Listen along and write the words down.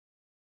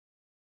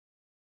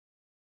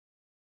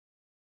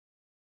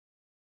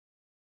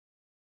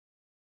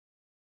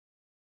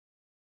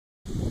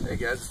Hey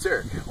guys, it's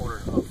Eric,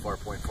 owner of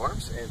Farpoint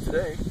Farms, and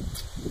today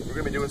we're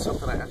going to be doing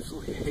something I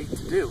absolutely hate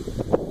to do.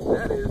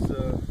 That is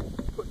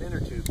putting inner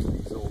tubes in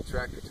these old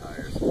tractor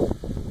tires.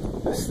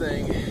 This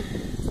thing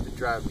has been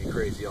driving me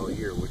crazy all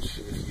year, which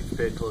if you've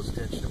paid close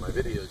attention to my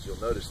videos,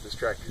 you'll notice this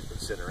tractor's been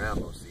sitting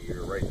around most of the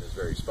year right in this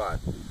very spot.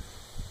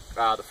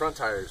 The front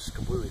tire is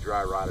completely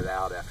dry rotted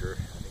out after,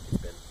 I think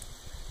it's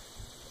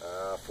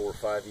been 4 or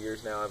 5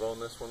 years now I've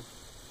owned this one.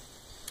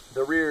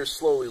 The rear's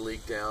slowly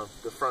leaked down.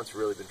 The front's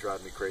really been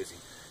driving me crazy.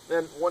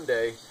 Then one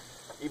day,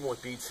 even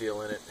with bead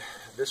seal in it,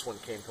 this one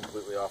came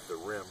completely off the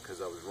rim because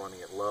I was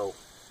running it low.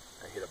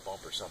 I hit a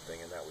bump or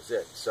something and that was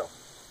it. So,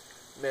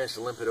 managed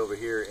to limp it over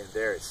here and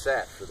there it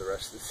sat for the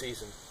rest of the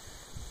season.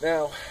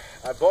 Now,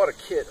 I bought a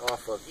kit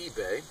off of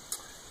eBay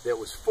that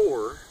was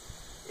 4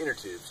 inner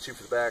tubes, 2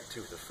 for the back,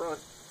 2 for the front.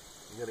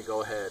 I'm going to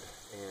go ahead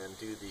and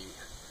do the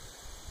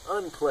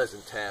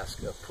unpleasant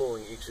task of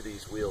pulling each of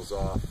these wheels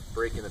off,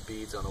 breaking the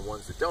beads on the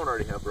ones that don't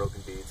already have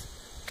broken beads,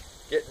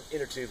 getting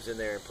inner tubes in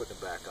there and putting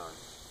them back on.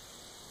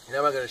 Now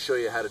I'm not going to show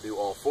you how to do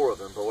all 4 of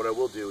them, but what I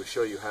will do is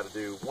show you how to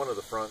do one of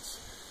the fronts,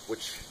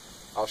 which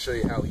I'll show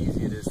you how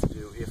easy it is to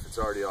do if it's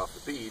already off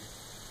the bead,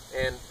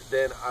 and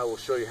then I will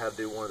show you how to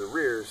do one of the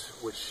rears,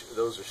 which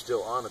those are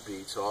still on the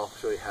bead, so I'll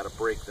show you how to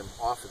break them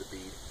off of the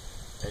bead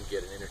and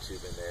get an inner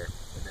tube in there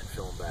and then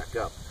fill them back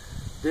up.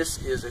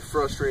 This is a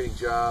frustrating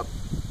job.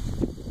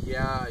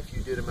 Yeah, if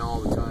you did them all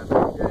the time,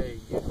 every day,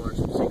 you'd learn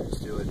some secrets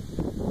to it.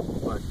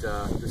 But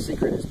the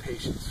secret is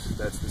patience.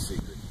 That's the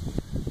secret.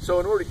 So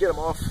in order to get them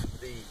off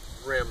the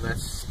rim,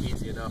 that's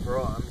easy enough. Or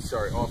I'm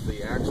sorry, off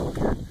the axle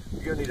here.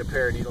 You're going to need a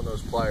pair of needle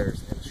nose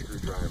pliers and a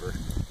screwdriver.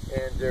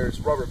 And there's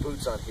rubber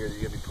boots on here that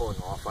you're going to be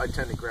pulling off. I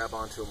tend to grab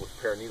onto them with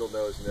a pair of needle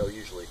nose, and they'll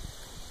usually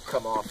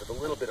come off with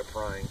a little bit of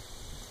prying.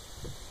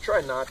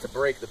 Try not to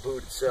break the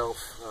boot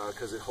itself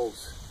because it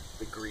holds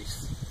the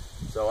grease.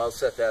 So I'll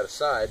set that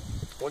aside.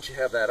 Once you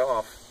have that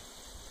off,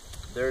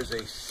 there's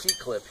a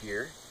C-clip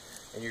here,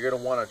 and you're going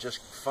to want to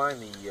just find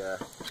the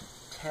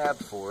tab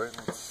for it.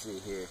 Let's see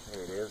here.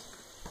 There it is.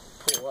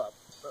 Pull up,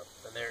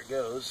 and there it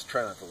goes.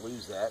 Try not to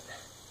lose that.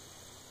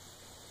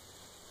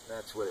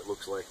 That's what it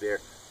looks like there.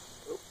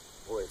 Oh,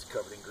 boy, it's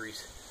covered in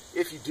grease.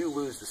 If you do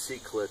lose the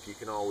C-clip, you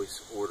can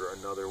always order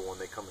another one.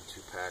 They come in 2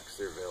 packs.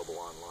 They're available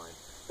online.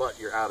 But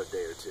you're out a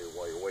day or 2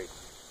 while you're waiting.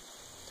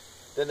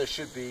 Then there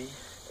should be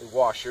a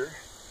washer,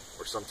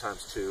 or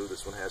sometimes 2.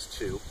 This one has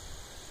 2.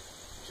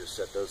 Just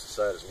set those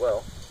aside as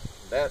well.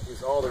 And that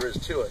is all there is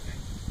to it.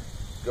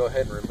 Go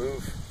ahead and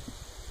remove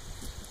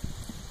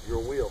your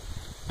wheel.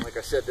 Like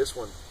I said, this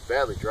one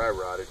badly dry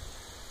rotted.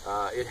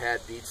 It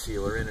had bead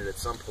sealer in it at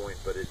some point,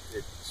 but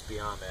it's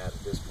beyond that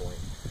at this point.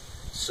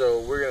 So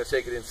we're going to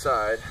take it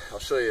inside. I'll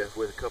show you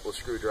with a couple of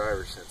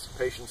screwdrivers and some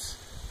patience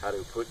how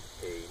to put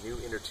a new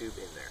inner tube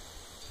in there.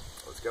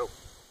 Let's go.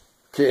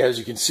 Okay, as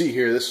you can see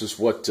here, this is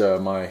what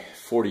my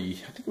I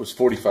think it was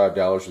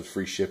 $45 with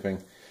free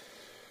shipping.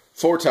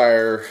 4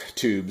 tire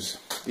tubes.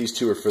 These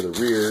 2 are for the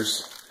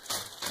rears.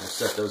 I'll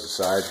set those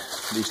aside.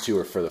 These 2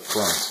 are for the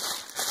front.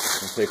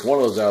 I'll take one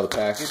of those out of the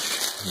package,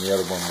 and the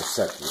other one will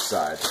set to the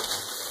side.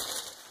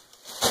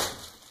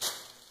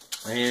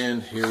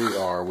 And here we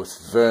are with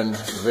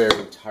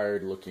very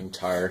tired looking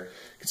tire.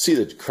 You can see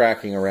the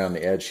cracking around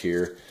the edge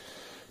here.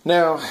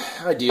 Now,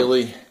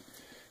 ideally,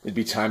 it'd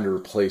be time to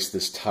replace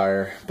this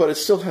tire, but it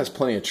still has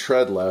plenty of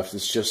tread left.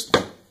 It's just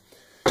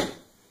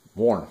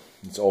worn.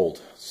 It's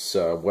old. It's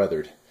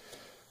weathered.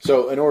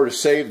 So in order to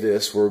save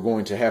this, we're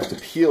going to have to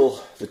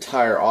peel the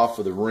tire off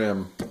of the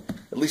rim,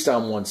 at least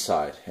on one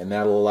side, and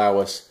that'll allow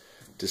us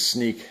to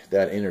sneak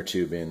that inner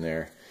tube in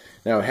there.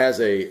 Now it has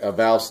a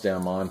valve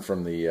stem on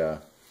from the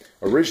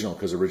original,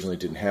 because originally it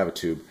didn't have a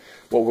tube.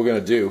 What we're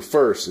going to do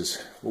first is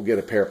we'll get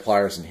a pair of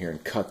pliers in here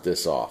and cut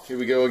this off. Here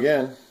we go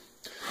again.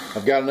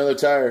 I've got another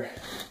tire.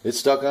 It's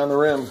stuck on the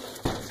rim.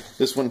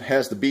 This one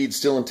has the bead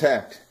still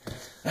intact.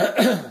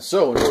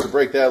 So in order to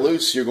break that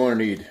loose, you're going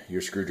to need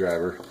your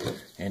screwdriver,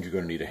 and you're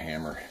going to need a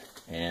hammer,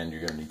 and you're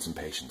going to need some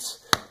patience.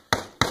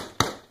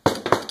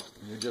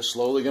 You're just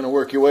slowly going to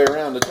work your way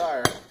around the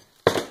tire.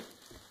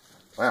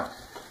 Wow.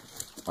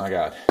 My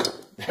God.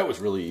 That was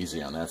really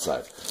easy on that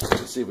side.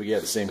 Let's see if we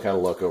get the same kind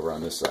of luck over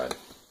on this side.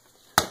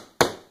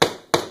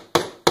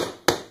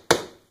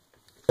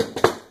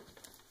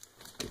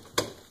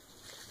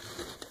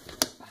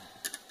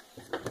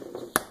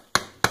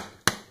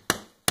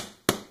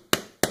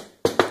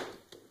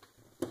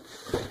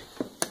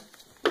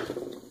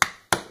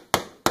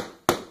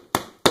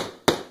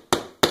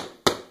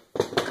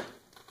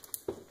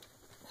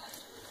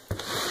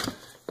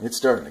 It's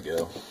starting to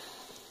go.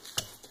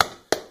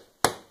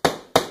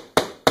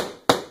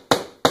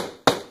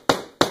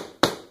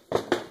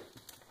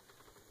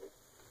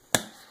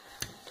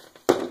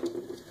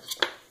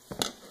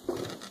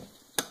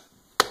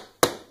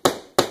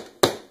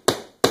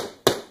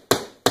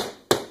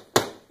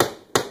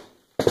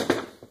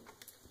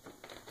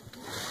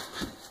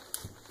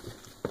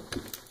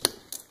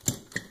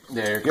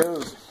 There it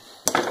goes.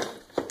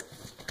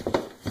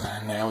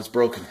 And now it's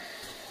broken.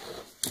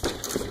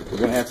 We're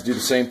going to have to do the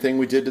same thing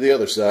we did to the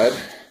other side.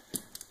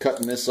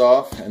 cutting this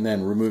off and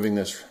then removing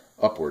this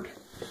upward.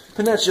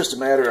 And that's just a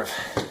matter of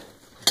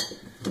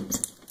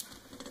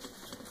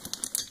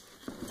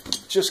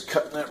just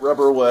cutting that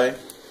rubber away.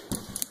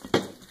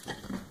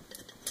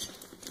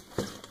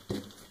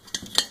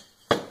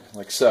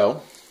 Like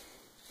so.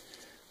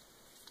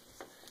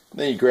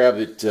 Then you grab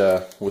it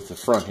with the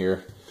front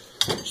here,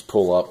 just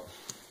pull up,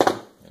 and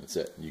that's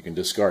it. You can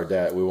discard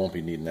that. We won't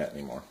be needing that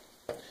anymore.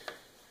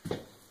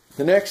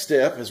 The next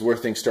step is where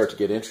things start to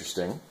get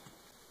interesting.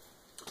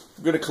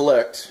 I'm going to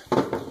collect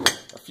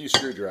a few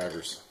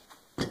screwdrivers.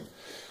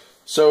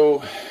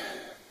 So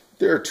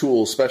there are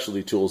tools,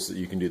 specialty tools that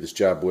you can do this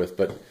job with,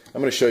 but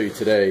I'm going to show you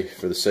today,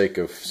 for the sake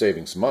of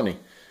saving some money,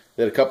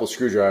 that a couple of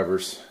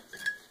screwdrivers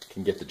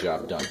can get the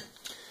job done.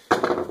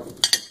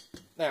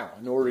 Now,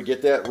 in order to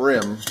get that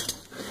rim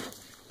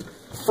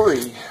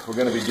free, we're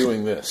going to be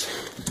doing this.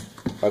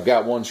 I've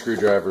got one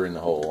screwdriver in the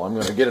hole. I'm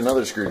going to get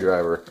another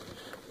screwdriver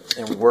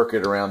and work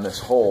it around this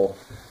hole.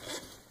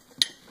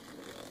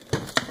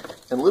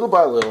 And little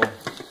by little,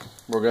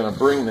 we're going to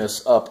bring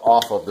this up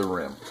off of the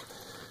rim.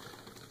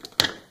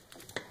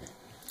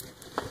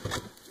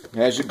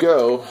 As you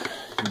go,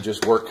 you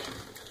just work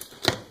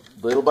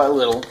little by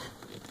little,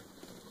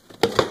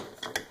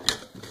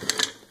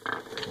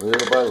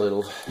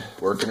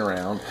 working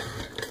around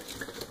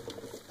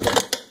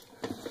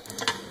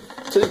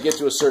until you get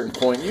to a certain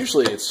point.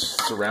 Usually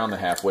it's around the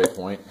halfway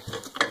point.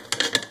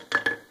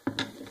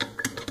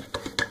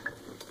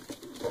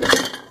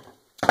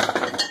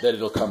 That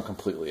it'll come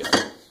completely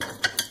out.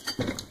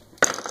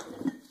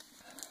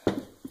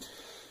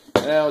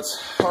 Now it's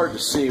hard to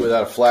see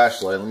without a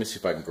flashlight. Let me see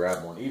if I can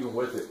grab one. Even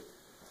with it,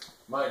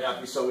 might not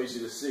be so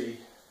easy to see.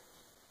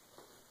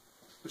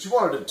 But you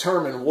want to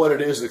determine what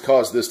it is that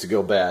caused this to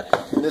go bad.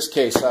 In this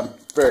case, I'm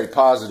very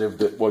positive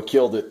that what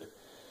killed it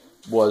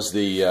was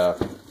the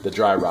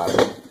dry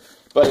rotting.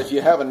 But if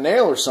you have a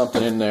nail or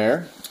something in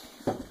there,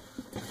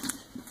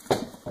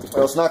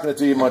 well, it's not going to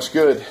do you much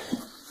good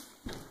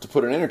to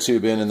put an inner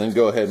tube in and then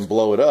go ahead and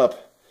blow it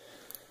up.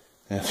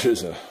 And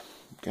there's a,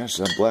 gosh, is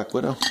that Black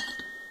Widow?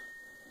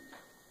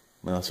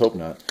 No, let's hope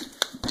not.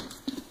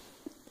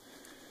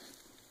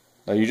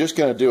 Now you're just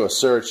going to do a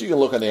search. You can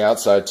look on the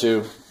outside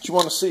too. But you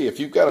want to see if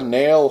you've got a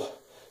nail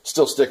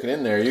still sticking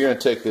in there, you're going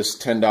to take this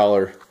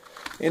 $10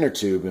 inner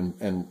tube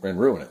and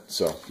ruin it.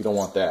 So you don't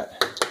want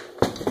that.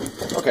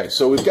 Okay,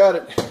 so we've got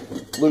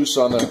it loose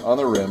on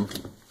the rim.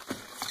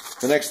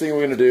 The next thing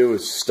we're going to do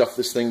is stuff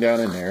this thing down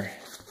in there.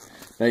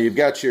 Now you've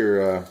got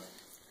your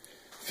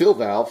fill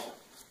valve.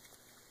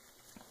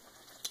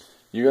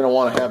 You're going to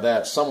want to have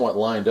that somewhat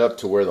lined up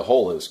to where the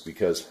hole is,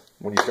 because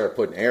when you start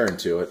putting air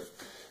into it,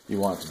 you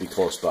want it to be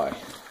close by.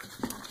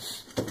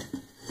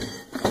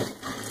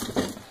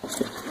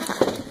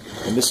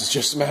 And this is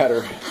just a matter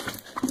of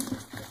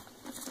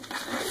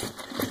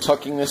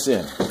tucking this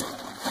in.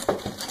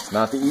 It's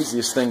not the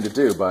easiest thing to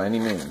do by any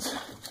means.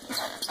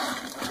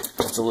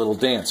 It's a little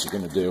dance you're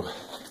going to do.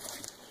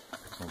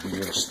 You're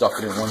going to stuff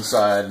it in one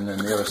side and then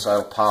the other side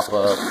will pop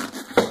up.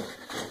 But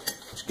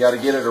you got to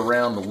get it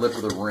around the lip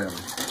of the rim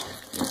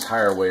the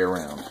entire way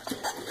around.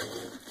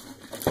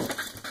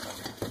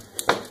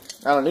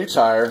 On a new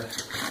tire,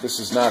 this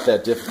is not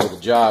that difficult a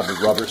job. The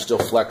rubber is still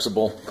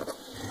flexible,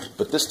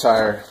 but this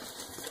tire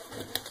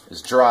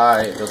is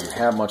dry. It doesn't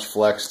have much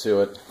flex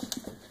to it.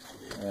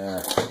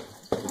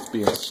 It's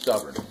being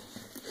stubborn.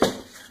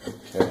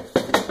 Okay.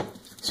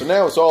 So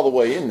now it's all the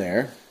way in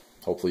there.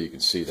 Hopefully you can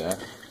see that.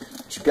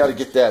 But you've got to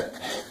get that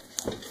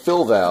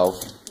fill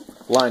valve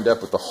lined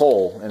up with the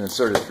hole and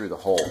insert it through the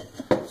hole.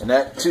 And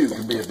that too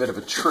can be a bit of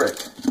a trick.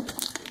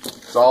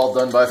 It's all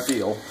done by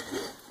feel.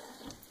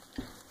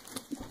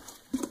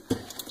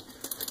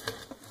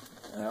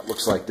 That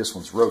looks like this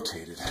one's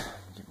rotated.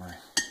 Get my...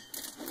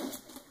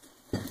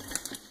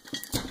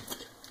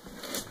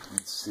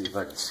 Let's see if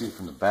I can see it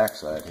from the back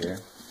side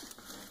here.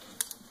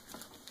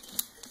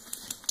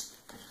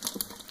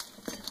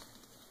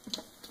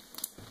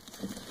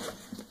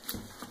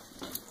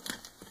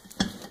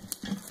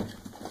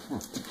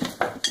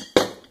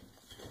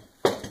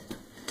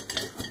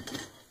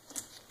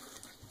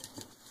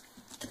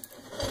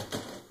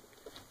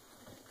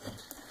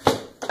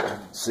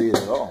 See it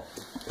at all.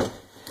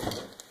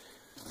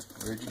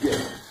 Where'd you get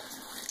it?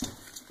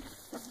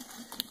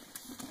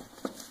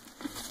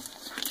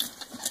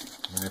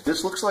 And if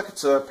this looks like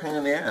it's a pain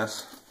in the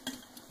ass,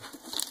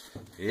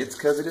 it's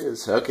because it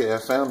is. Okay, I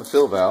found the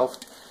fill valve.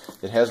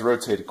 It has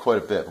rotated quite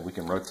a bit, but we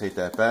can rotate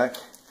that back.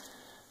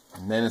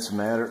 And then it's a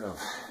matter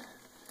of,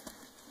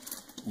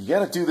 you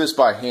got to do this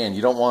by hand.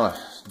 You don't want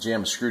to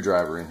jam a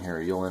screwdriver in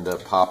here. You'll end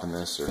up popping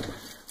this or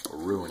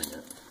ruining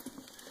it.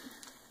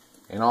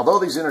 And although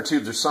these inner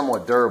tubes are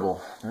somewhat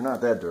durable, they're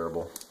not that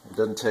durable. It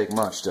doesn't take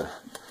much to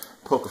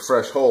poke a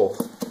fresh hole.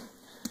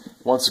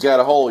 Once you got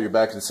a hole, you're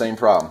back to the same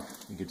problem.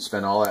 You could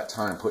spend all that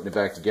time putting it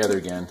back together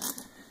again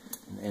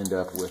and end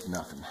up with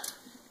nothing.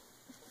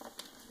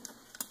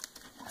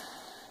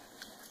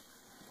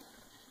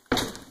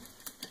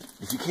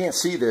 If you can't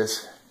see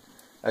this,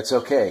 that's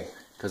okay,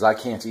 because I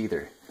can't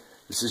either.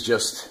 This is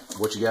just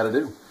what you got to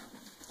do.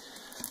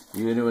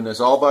 You're doing this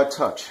all by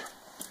touch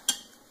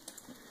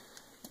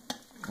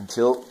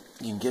until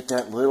you can get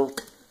that little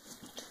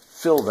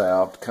fill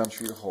valve to come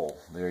through the hole.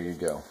 There you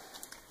go.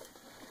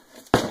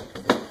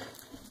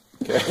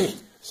 Okay,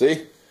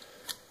 see?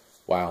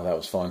 Wow, that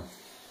was fun.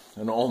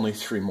 And only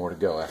 3 more to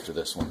go after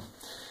this one.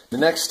 The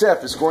next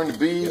step is going to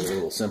be a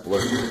little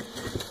simpler.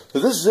 So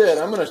this is it.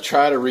 I'm going to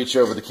try to reach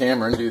over the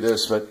camera and do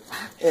this, but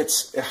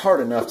it's hard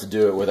enough to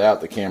do it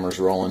without the cameras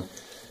rolling.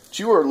 But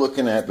you are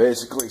looking at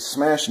basically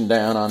smashing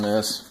down on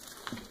this.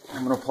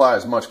 I'm going to apply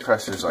as much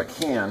pressure as I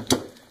can,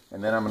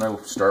 and then I'm going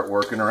to start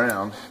working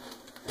around.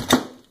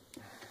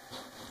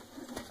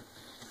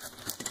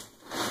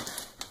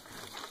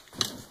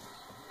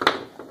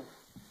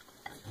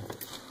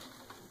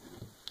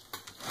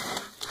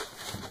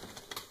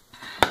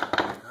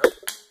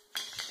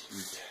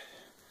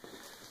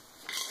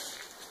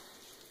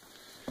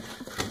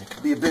 It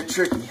could be a bit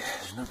tricky,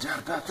 there's no doubt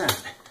about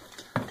that.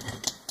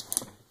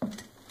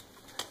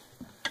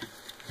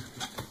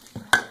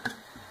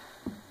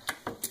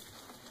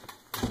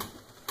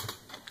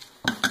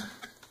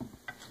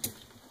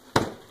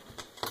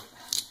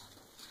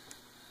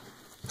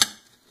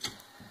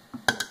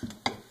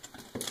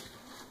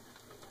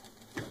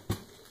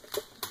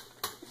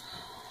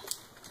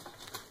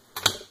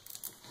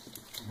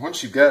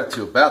 Once you've got it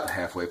to about the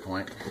halfway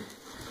point,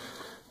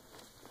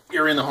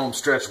 you're in the home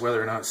stretch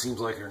whether or not it seems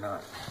like it or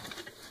not.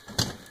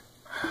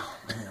 Oh,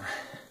 man.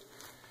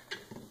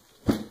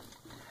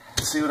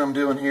 See what I'm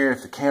doing here?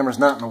 If the camera's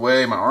not in the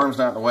way, my arm's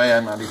not in the way,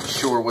 I'm not even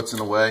sure what's in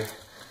the way.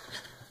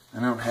 I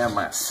don't have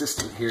my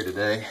assistant here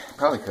today,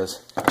 probably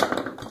because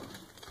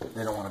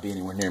they don't want to be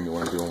anywhere near me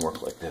when I'm doing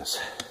work like this.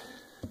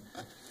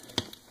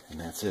 And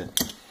that's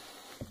it.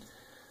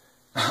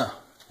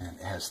 And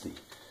as the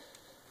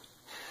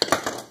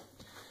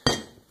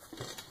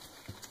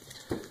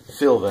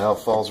fill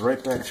valve falls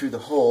right back through the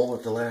hole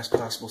at the last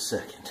possible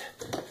second.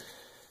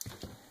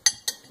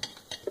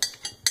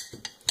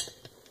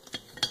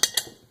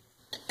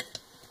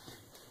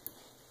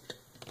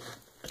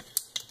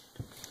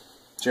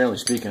 Generally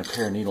speaking, a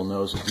pair of needle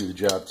nose will do the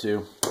job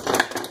too.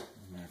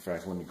 Matter of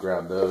fact, let me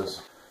grab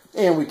those.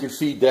 And we can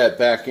feed that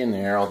back in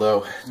there,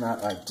 although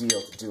not ideal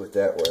to do it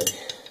that way.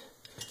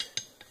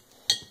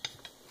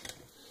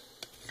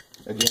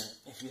 Again,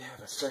 if you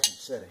have a second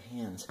set of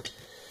hands,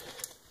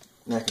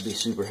 that could be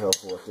super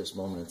helpful at this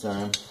moment in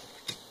time.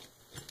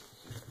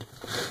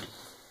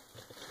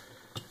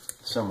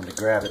 Someone to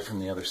grab it from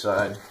the other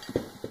side.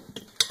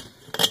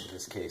 In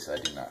this case, I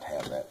do not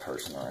have that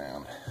person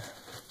around.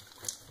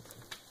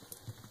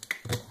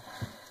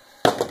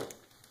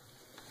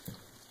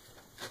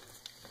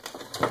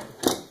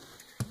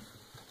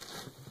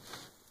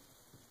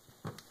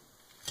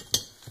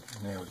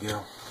 There we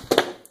go.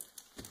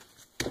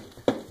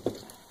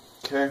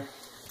 Okay.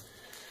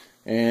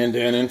 And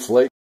then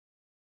inflate.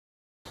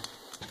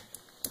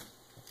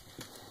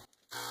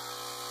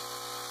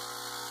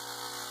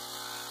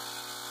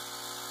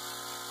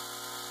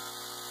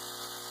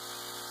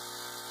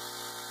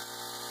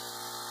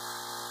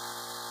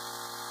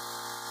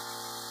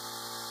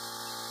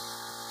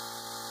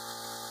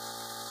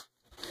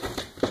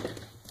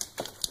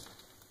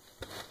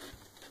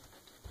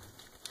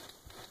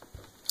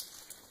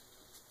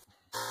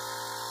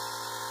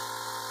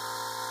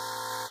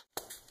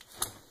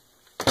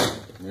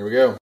 There we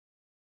go.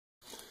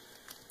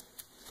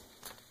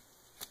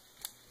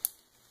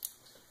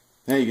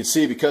 Now you can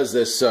see, because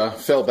this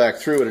fell back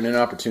through at an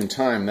inopportune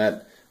time,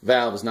 that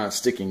valve is not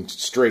sticking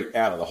straight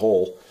out of the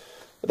hole.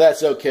 But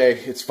that's okay.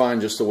 It's fine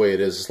just the way it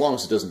is. As long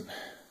as it doesn't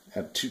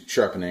have too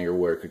sharp an angle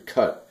where it could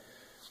cut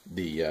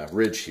the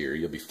ridge here,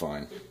 you'll be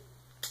fine.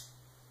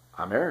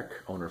 I'm Eric,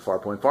 owner of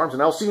Farpoint Farms,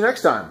 and I'll see you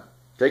next time.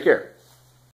 Take care.